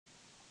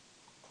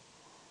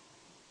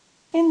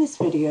In this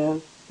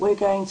video, we're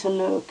going to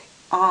look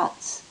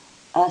at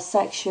a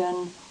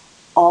section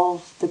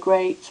of the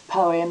great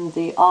poem,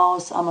 the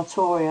Ars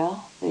Amatoria,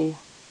 the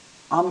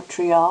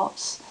Amatory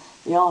Arts,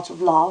 the Art of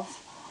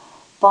Love,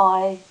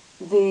 by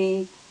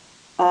the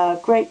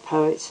great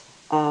poet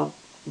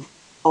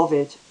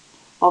Ovid.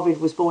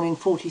 Ovid was born in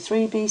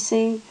 43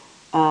 BC,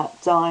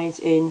 died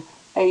in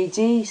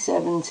AD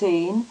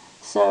 17,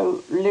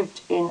 so lived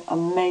in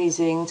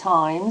amazing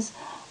times,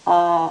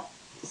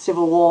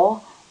 civil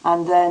war,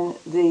 and then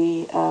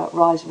the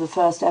rise of the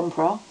first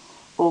emperor,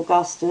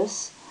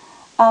 Augustus.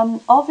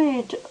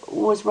 Ovid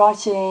was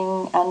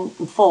writing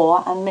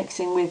for and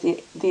mixing with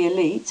the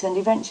elite, and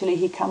eventually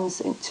he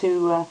comes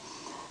into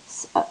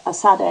a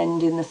sad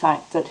end in the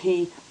fact that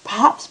he,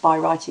 perhaps by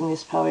writing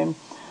this poem,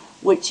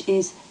 which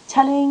is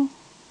telling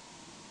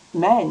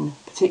men,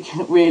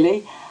 particularly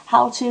really,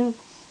 how to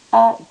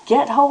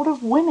get hold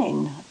of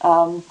women,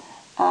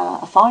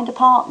 find a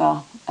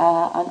partner,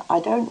 and I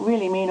don't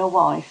really mean a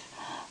wife,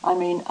 I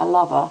mean a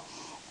lover.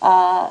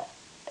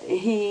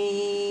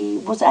 He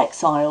was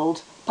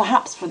exiled,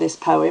 perhaps for this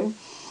poem.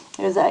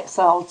 He was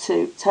exiled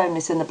to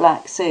Tomis in the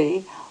Black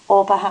Sea,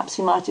 or perhaps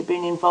he might have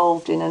been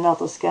involved in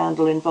another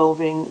scandal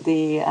involving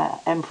the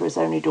emperor's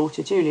only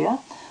daughter Julia.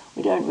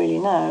 We don't really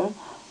know.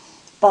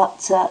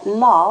 But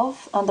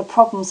love and the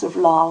problems of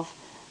love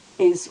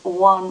is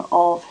one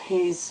of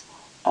his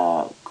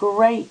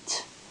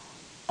great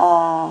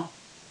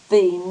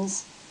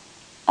themes.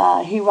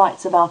 He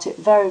writes about it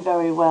very,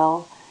 very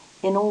well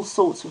in all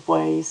sorts of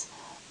ways,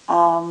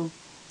 and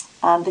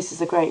this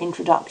is a great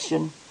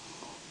introduction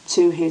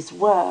to his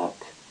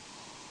work.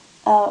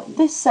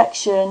 This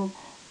section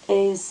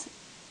is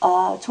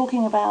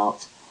talking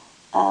about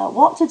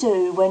what to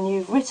do when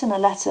you've written a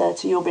letter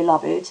to your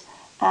beloved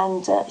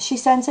and she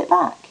sends it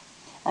back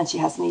and she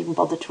hasn't even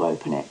bothered to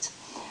open it.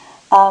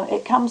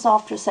 It comes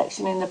after a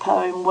section in the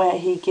poem where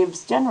he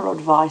gives general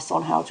advice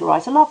on how to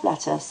write a love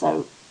letter,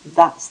 so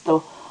that's the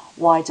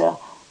wider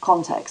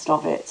context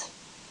of it.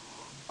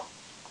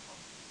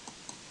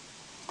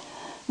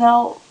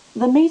 Now,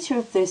 the metre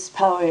of this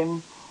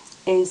poem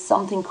is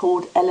something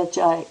called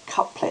elegiac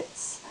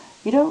couplets.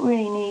 You don't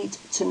really need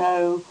to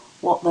know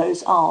what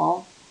those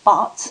are,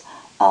 but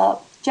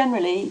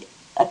generally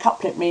a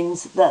couplet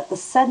means that the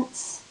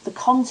sense, the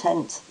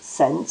content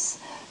sense,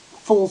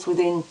 falls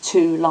within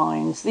two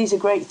lines. These are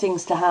great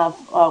things to have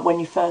when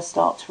you first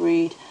start to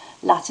read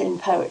Latin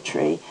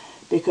poetry,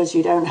 because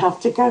you don't have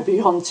to go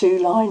beyond two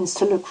lines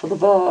to look for the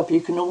verb. You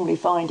can normally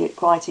find it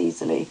quite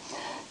easily.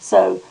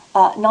 So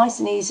nice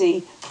and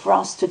easy for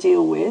us to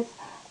deal with.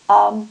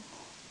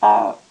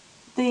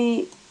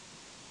 The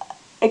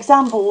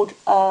exam board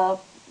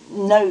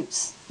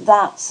notes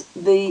that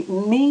the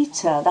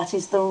metre, that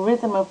is the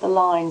rhythm of the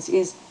lines,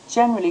 is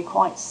generally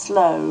quite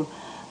slow.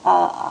 There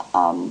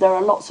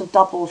are lots of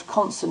doubled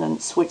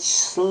consonants which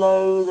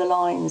slow the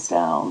lines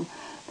down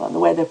by the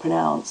way they're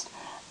pronounced.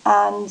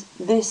 And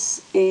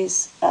this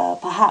is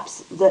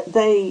perhaps that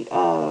they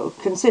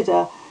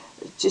consider,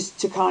 just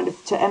to kind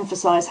of to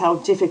emphasize how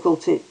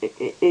difficult it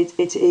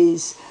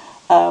is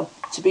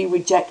to be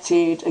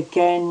rejected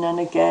again and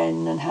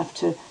again and have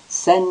to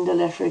send a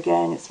letter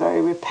again. It's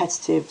very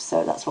repetitive,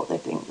 so that's what they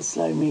think the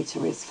slow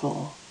meter is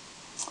for.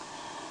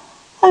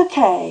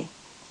 Okay,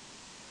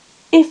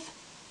 if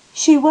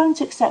she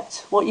won't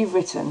accept what you've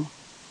written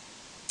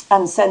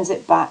and sends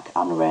it back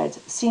unread,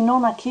 si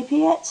non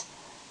accipiet,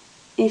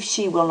 if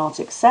she will not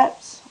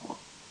accept,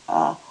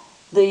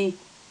 the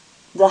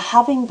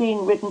having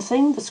been written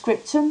thing, the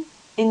scriptum,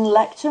 in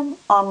lectum,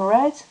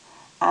 unread,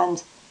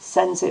 and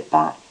sends it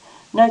back.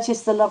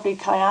 Notice the lovely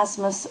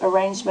chiasmus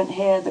arrangement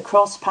here, the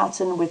cross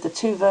pattern with the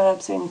two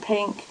verbs in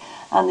pink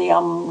and the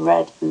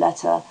unread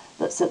letter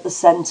that's at the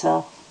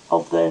centre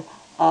of the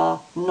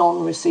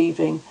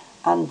non-receiving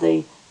and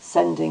the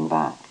sending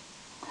back.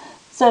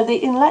 So the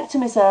in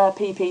lectum is a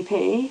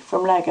PPP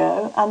from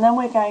Lego, and then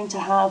we're going to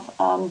have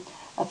a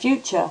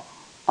future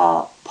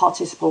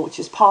participle, which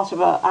is part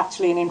of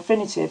actually an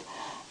infinitive.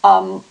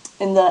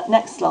 In the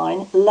next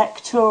line,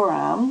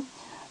 lecturam.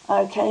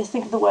 Okay,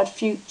 think of the word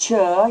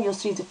future. You'll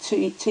see the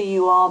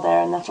TUR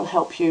there, and that'll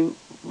help you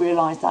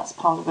realise that's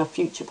part of a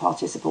future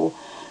participle,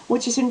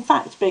 which is in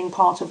fact being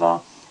part of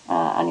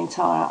an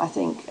entire, I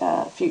think,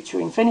 future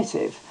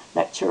infinitive,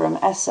 lecturam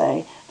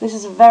essay. This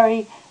is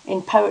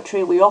in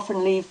poetry, we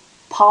often leave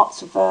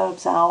parts of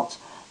verbs out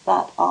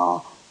that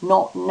are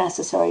not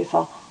necessary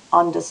for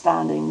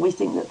understanding. We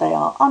think that they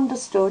are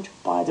understood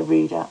by the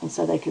reader, and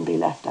so they can be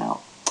left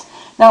out.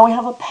 Now we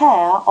have a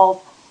pair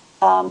of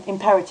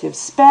imperatives.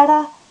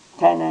 Spera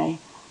tene,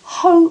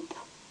 hope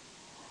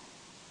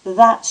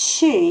that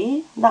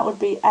she, that would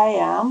be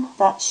am,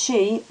 that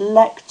she,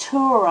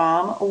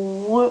 lecturam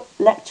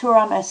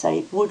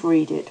essay, would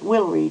read it,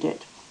 will read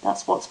it.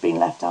 That's what's been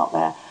left out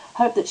there.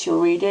 Hope that she'll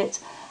read it,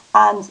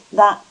 and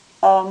that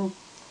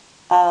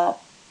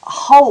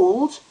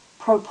hold,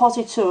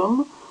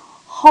 propositum,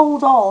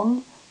 hold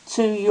on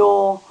to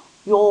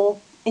your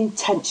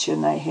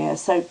intention there here.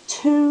 So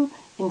two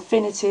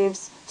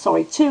imperatives.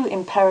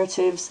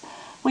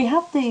 We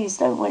have these,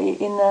 don't we,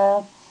 in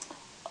the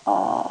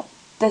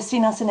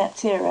Destina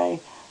Sineptire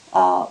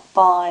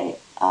by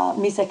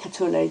Mise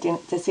Catule,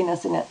 Destina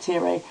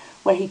Sineptire,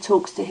 where he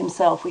talks to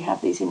himself. We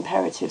have these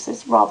imperatives.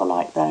 It's rather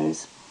like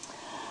those.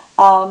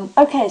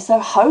 Okay, so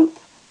hope,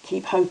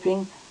 keep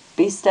hoping,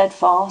 be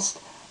steadfast.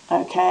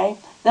 Okay,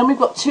 then we've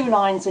got 2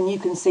 lines, and you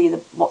can see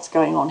what's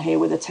going on here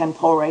with the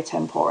tempore,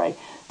 tempore.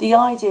 The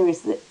idea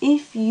is that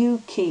if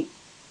you keep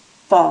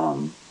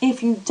firm,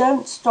 if you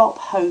don't stop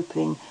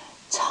hoping,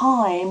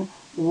 time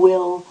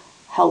will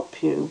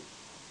help you.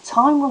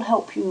 Time will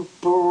help you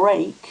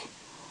break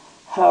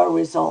her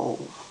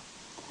resolve.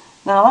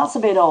 Now that's a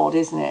bit odd,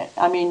 isn't it?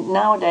 I mean,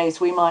 nowadays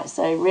we might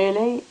say,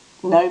 really?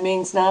 No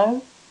means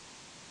no?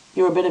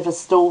 You're a bit of a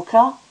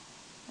stalker?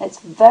 It's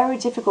very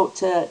difficult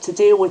to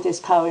deal with this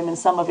poem and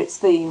some of its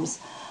themes.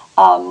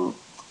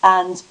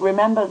 And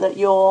remember that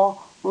you're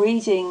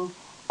reading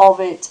of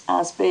it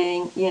as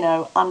being, you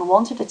know,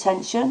 unwanted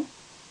attention.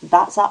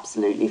 That's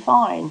absolutely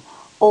fine.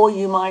 Or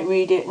you might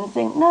read it and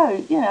think,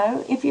 no, you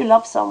know, if you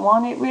love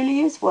someone, it really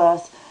is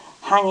worth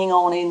hanging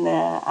on in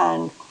there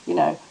and, you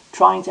know,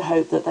 trying to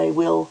hope that they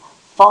will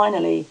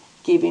finally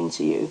give in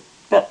to you.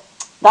 But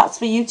that's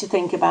for you to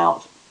think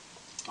about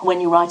when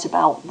you write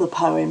about the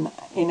poem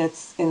in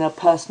a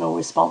personal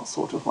response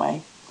sort of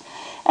way.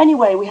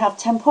 Anyway, we have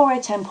tempore,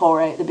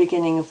 tempore at the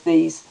beginning of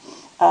these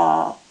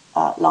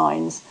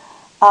lines.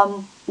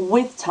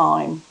 With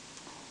time.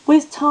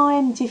 With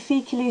time,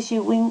 difficiles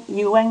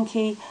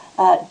juvenci,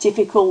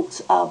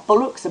 difficult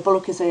bullocks. A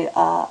bullock is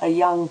a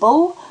young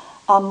bull,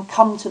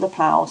 come to the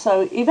plough.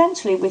 So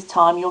eventually, with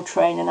time, you'll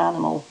train an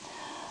animal.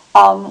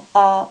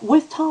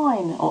 With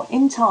time, or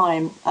in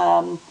time,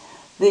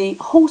 the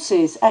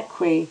horses,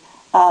 equi,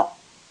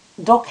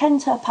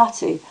 docenta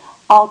pati,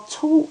 are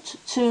taught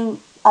to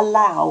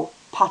allow,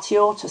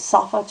 patio, to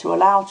suffer, to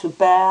allow, to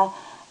bear,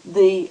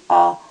 the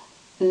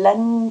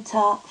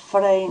lenta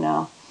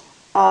frena.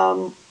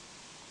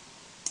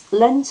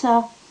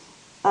 Lenta,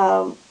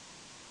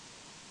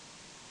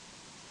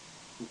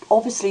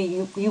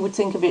 obviously you would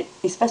think of it,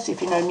 especially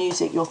if you know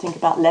music, you'll think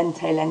about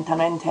lente,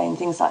 lentamente and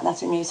things like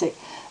that in music,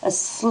 as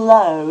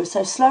slow.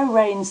 So slow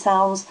rain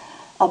sounds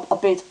a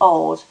bit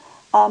odd.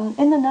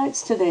 In the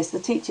notes to this, the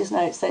teacher's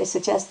notes, they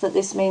suggest that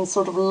this means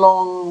sort of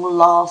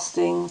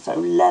long-lasting, so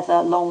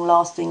leather,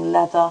 long-lasting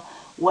leather,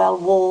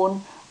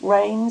 well-worn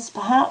rains,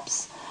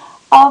 perhaps.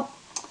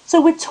 So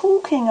we're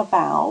talking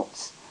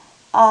about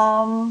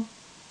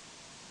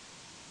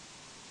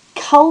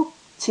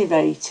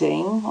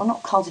cultivating, or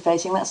not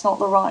cultivating, that's not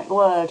the right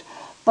word,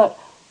 but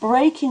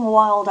breaking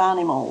wild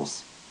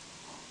animals,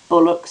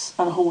 bullocks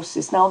and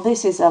horses. Now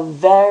this is a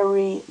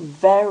very,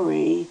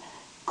 very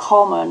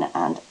common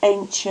and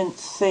ancient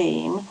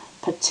theme,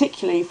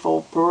 particularly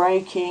for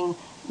breaking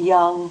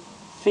young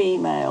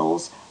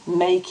females,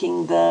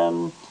 making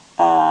them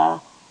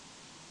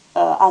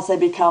as they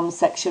become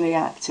sexually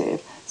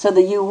active. So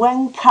the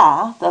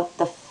juvenca,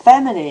 the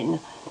feminine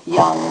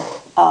young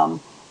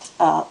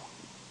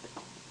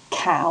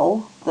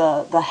cow,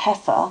 the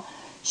heifer,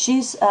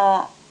 she's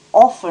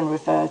often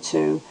referred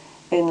to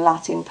in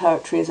Latin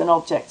poetry as an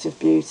object of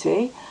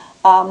beauty.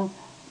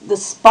 The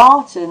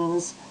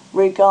Spartans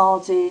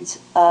regarded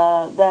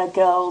their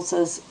girls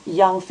as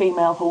young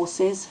female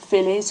horses,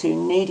 fillies, who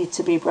needed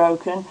to be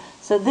broken.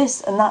 So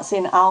this, and that's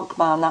in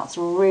Alkmaar, that's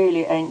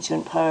really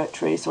ancient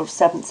poetry, sort of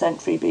 7th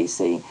century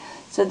BC.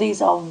 So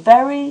these are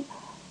very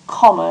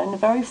common,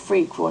 very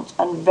frequent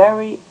and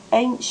very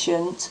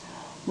ancient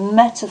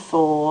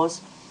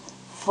metaphors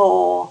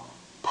for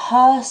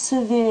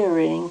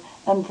persevering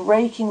and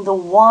breaking the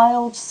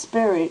wild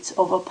spirit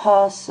of a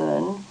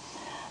person,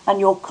 and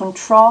you're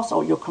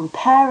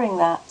comparing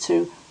that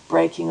to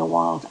breaking a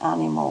wild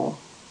animal.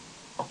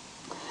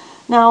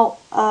 Now,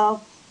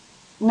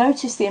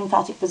 notice the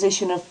emphatic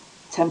position of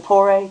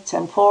tempore,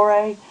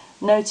 tempore.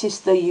 Notice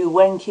the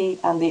juvenci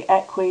and the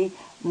equi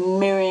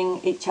mirroring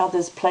each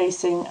other's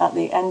placing at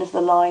the end of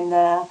the line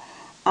there.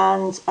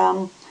 And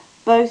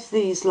both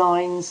these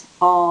lines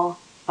are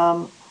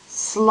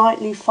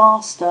slightly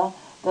faster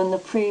than the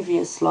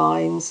previous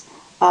lines.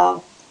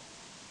 And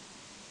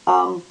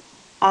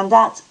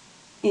that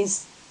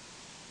is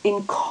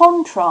in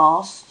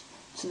contrast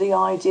to the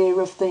idea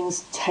of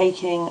things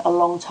taking a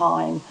long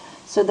time.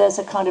 So there's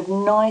a kind of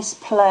nice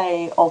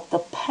play of the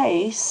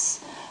pace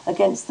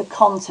against the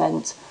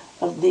content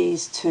of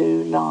these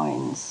 2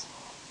 lines.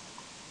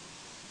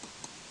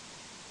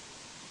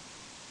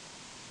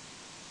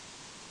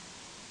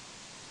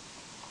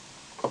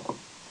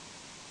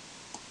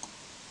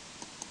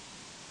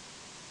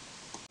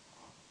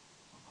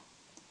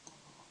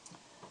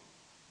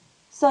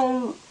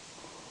 So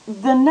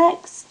the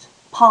next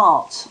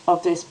part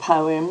of this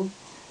poem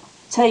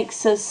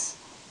takes us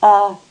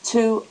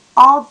to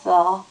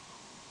other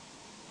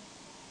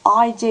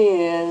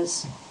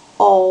ideas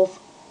of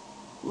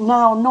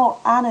now not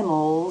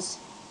animals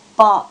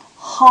but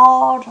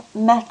hard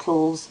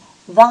metals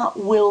that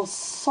will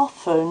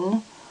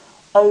soften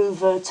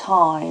over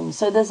time.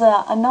 So there's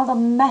another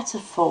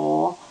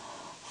metaphor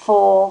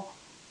for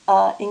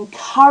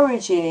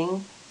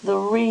encouraging the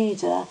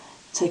reader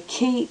to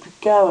keep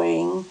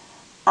going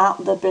at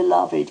the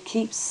beloved.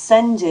 Keep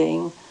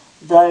sending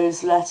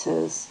those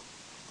letters.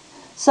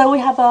 So we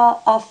have a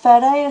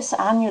Phareus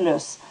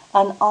annulus,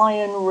 an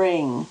iron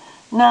ring.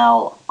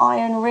 Now,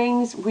 iron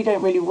rings, we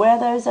don't really wear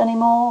those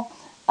anymore,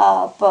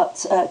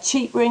 but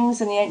cheap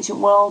rings in the ancient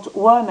world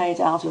were made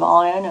out of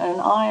iron,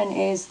 and iron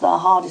is the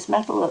hardest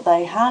metal that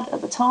they had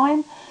at the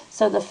time.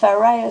 So the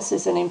Phareus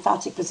is an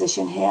emphatic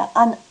position here.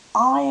 An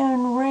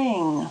iron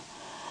ring.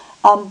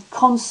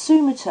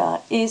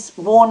 Consumita is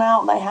worn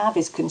out,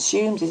 is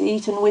consumed, is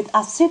eaten, with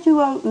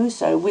assiduo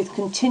uso, with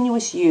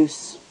continuous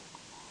use.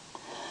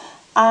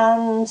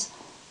 And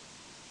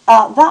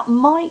that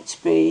might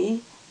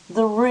be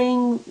the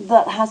ring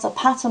that has a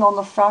pattern on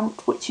the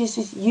front, which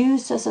is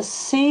used as a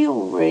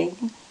seal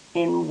ring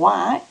in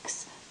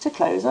wax to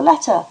close a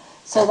letter.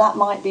 So that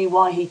might be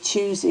why he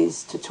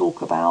chooses to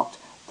talk about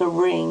the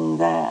ring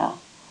there.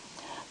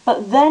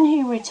 But then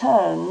he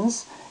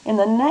returns in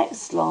the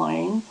next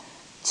line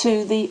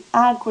to the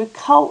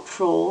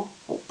agricultural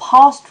or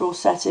pastoral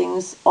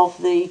settings of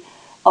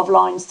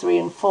lines 3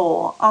 and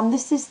 4, and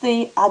this is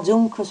the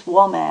aduncus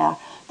vomer,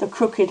 the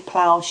crooked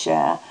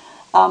ploughshare.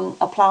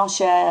 A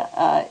ploughshare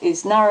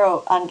is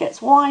narrow and gets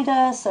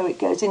wider, so it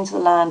goes into the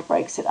land,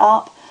 breaks it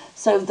up.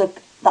 So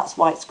that's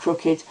why it's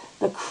crooked.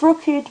 The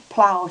crooked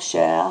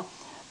ploughshare,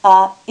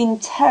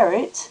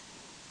 interit,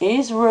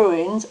 is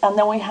ruined, and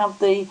then we have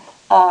the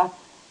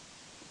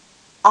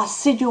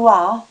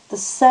assidua, the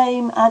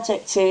same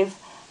adjective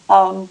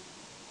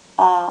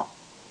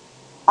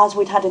as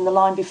we'd had in the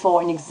line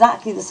before, in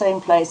exactly the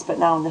same place, but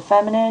now in the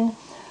feminine.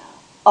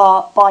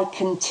 By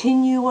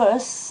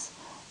continuous,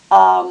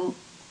 and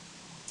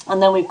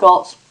then we've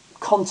got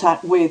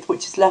contact with,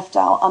 which is left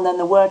out, and then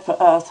the word for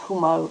earth,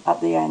 humo,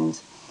 at the end,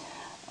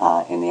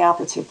 in the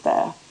ablative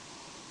there.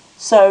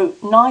 So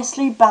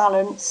nicely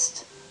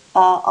balanced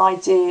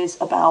ideas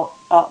about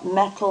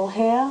metal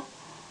here,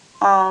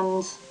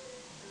 and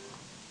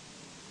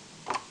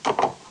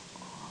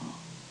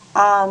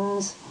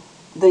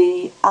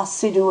the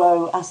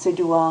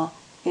assidua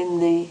in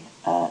the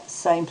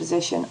same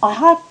position. I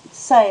have to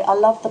say I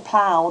love the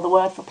plough, the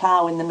word for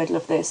plough in the middle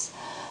of this,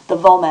 the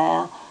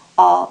vomer,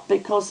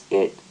 because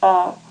it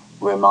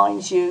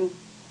reminds you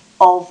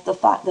of the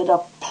fact that a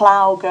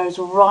plough goes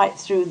right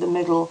through the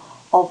middle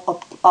of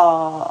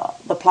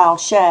the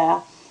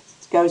ploughshare,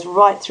 goes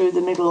right through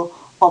the middle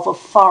of a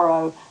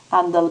furrow,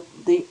 and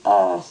the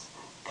earth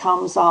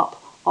comes up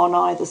on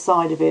either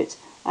side of it,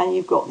 and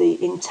you've got the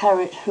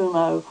interit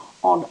humo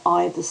on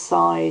either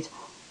side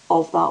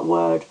of that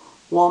word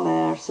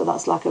vomer. So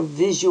that's like a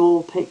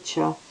visual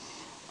picture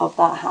of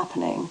that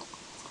happening.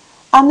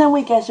 And then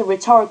we get a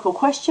rhetorical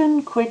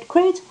question, quid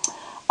quid.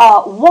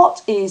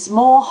 What is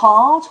more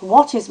hard?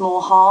 What is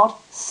more hard?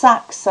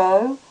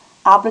 Saxo,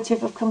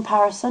 ablative of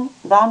comparison,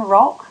 than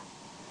rock.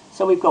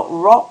 So we've got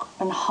rock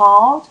and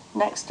hard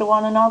next to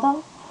one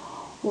another.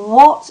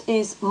 What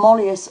is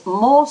mollius,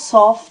 more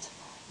soft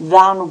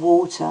than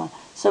water?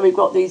 So we've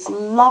got these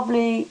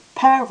lovely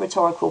pair of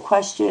rhetorical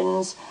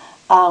questions.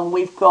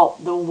 We've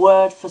got the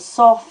word for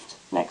soft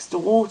next to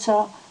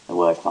water, the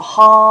word for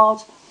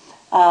hard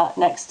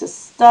next to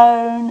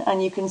stone,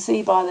 and you can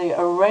see by the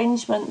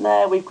arrangement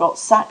there we've got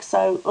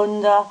saxo,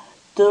 under,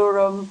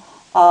 durum,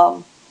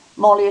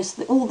 mollius.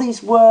 All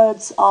these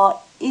words are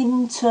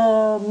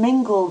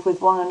intermingled with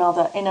one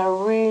another in a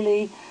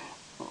really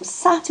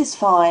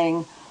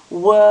satisfying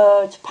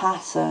word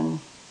pattern.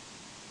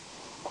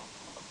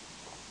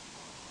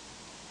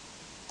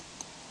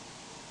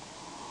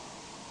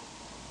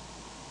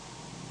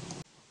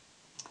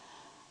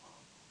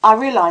 I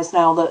realise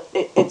now that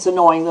it's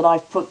annoying that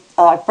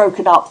I've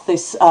broken up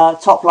this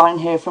top line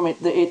here from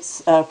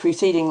its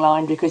preceding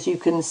line, because you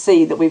can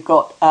see that we've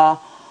got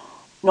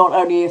not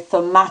only a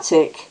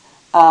thematic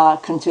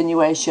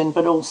continuation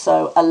but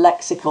also a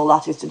lexical,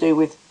 that is to do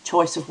with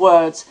choice of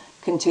words,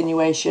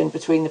 continuation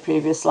between the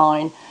previous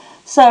line.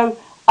 So,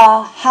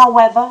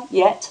 however,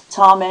 yet,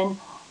 tamen,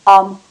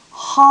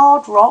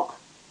 hard rock,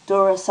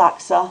 dura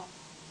saxa,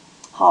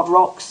 hard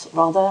rocks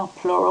rather,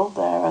 plural,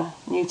 they're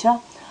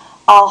neuter,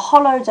 are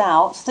hollowed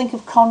out, think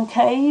of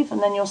concave,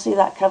 and then you'll see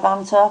that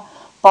cavanta,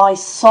 by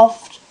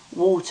soft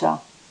water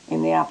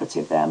in the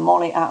ablative there,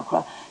 molli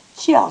aqua.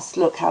 Just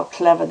look how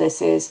clever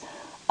this is.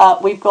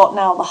 We've got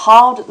now the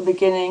hard at the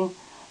beginning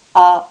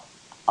of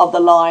the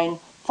line,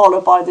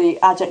 followed by the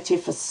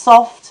adjective for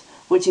soft,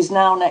 which is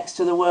now next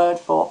to the word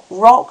for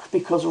rock,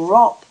 because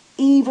rock,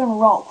 even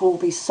rock, will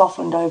be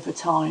softened over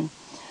time.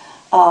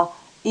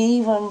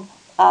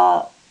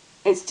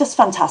 It's just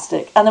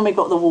fantastic. And then we've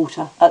got the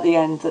water at the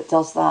end that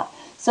does that.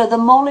 So the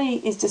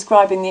molly is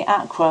describing the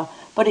aqua,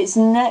 but it's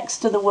next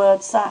to the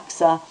word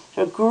saxa,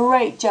 so a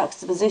great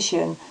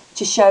juxtaposition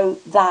to show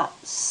that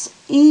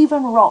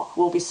even rock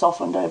will be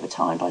softened over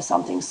time by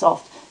something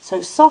soft.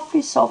 So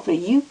softly, softly,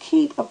 you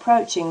keep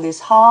approaching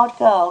this hard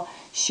girl,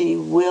 she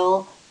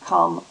will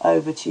come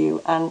over to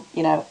you. And,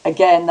 you know,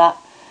 again, that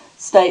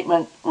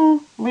statement,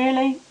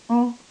 really?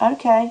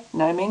 Okay,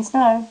 no means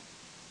no.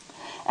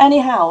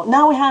 Anyhow,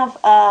 now we have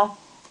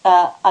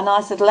a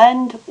nice little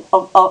end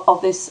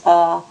of this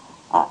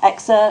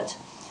excerpt.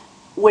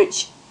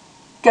 which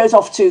goes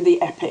off to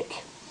the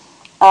epic.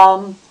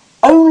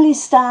 Only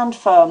stand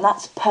firm,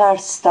 that's per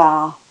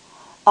sta.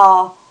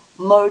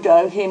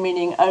 Modo, here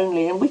meaning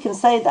only, and we can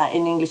say that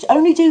in English.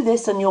 Only do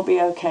this and you'll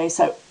be okay.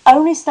 So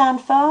only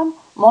stand firm,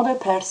 modo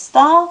per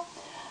sta,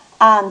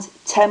 and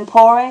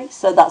tempore,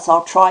 so that's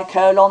our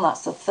tricolon,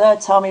 that's the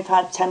third time we've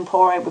had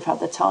tempore, we've had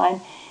the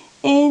time.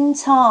 In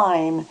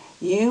time,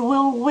 you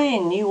will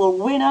win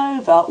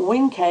over,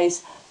 win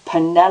case,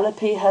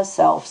 Penelope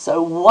herself.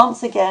 So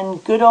once again,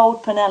 good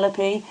old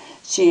Penelope,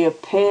 she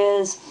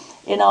appears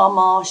in our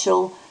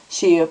martial,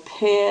 she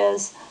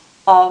appears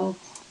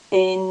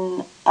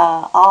in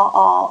our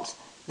art,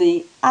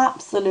 the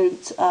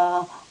absolute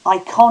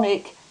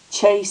iconic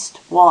chaste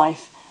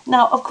wife.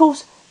 Now, of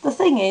course, the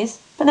thing is,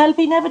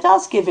 Penelope never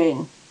does give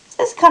in.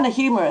 It's kind of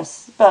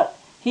humorous, but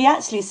he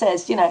actually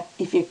says, you know,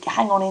 if you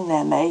hang on in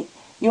there, mate,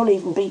 you'll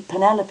even beat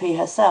Penelope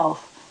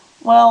herself.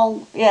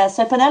 Well, yeah,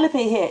 so Penelope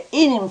here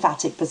in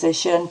emphatic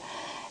position.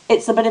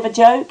 It's a bit of a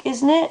joke,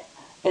 isn't it?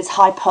 It's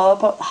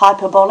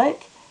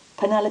hyperbolic.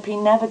 Penelope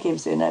never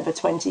gives in over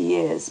 20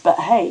 years. But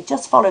hey,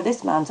 just follow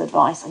this man's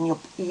advice and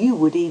you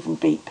would even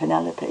beat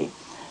Penelope.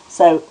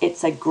 So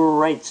it's a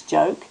great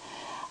joke.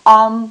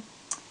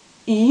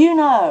 You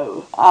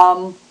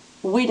know,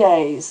 we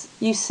days,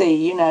 you see,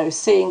 you know,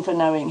 seeing for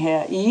knowing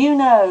here. You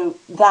know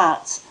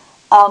that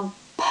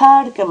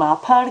Pergama,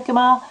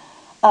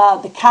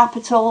 the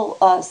capital,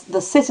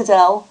 the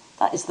citadel,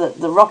 that is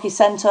the rocky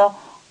centre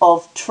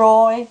of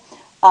Troy,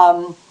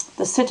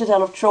 the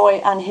citadel of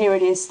Troy, and here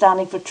it is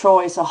standing for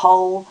Troy as a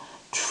whole.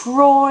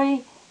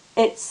 Troy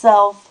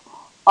itself,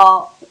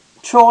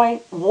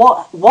 Troy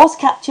was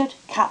captured,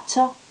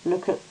 captor,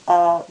 look at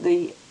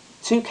the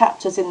two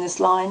captors in this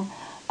line,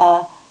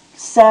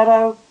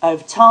 Sero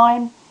over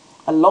time,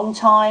 a long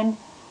time,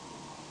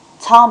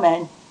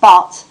 Tamen,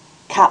 but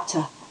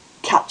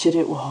captured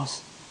it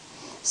was.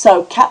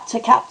 So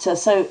captor.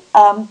 So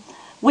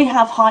we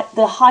have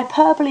the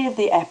hyperbole of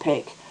the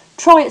epic.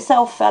 Troy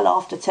itself fell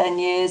after 10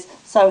 years.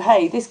 So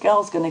hey, this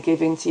girl's going to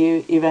give in to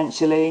you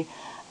eventually.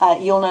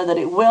 You'll know that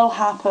it will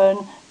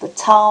happen. The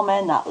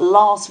Tamen, that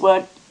last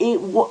word,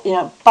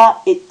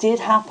 but it did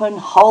happen.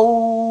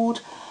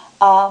 Hold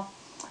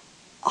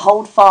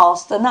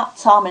fast. And that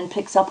Tamen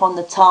picks up on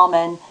the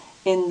Tamen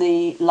in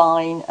the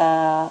line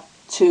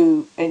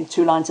two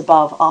lines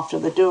above after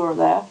the Dura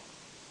there.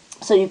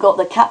 So you've got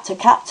the captor.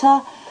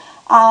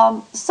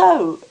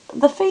 So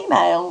the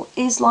female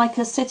is like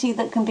a city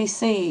that can be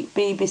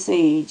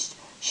besieged.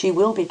 She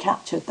will be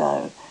captured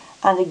though.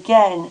 And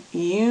again,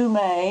 you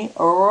may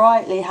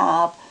rightly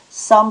have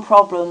some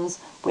problems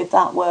with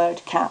that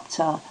word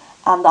captor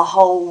and the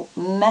whole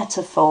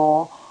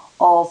metaphor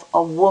of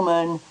a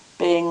woman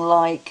being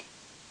like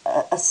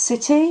a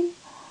city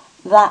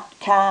that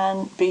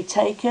can be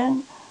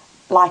taken,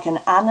 like an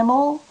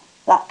animal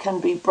that can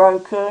be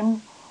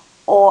broken,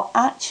 or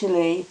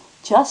actually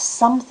just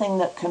something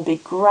that can be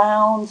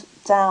ground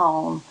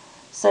down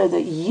so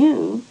that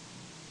you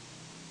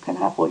can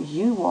have what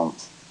you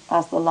want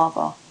as the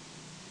lover.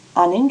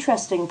 An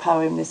interesting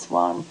poem, this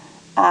one,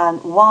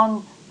 and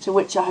one to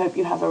which I hope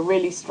you have a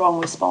really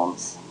strong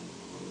response.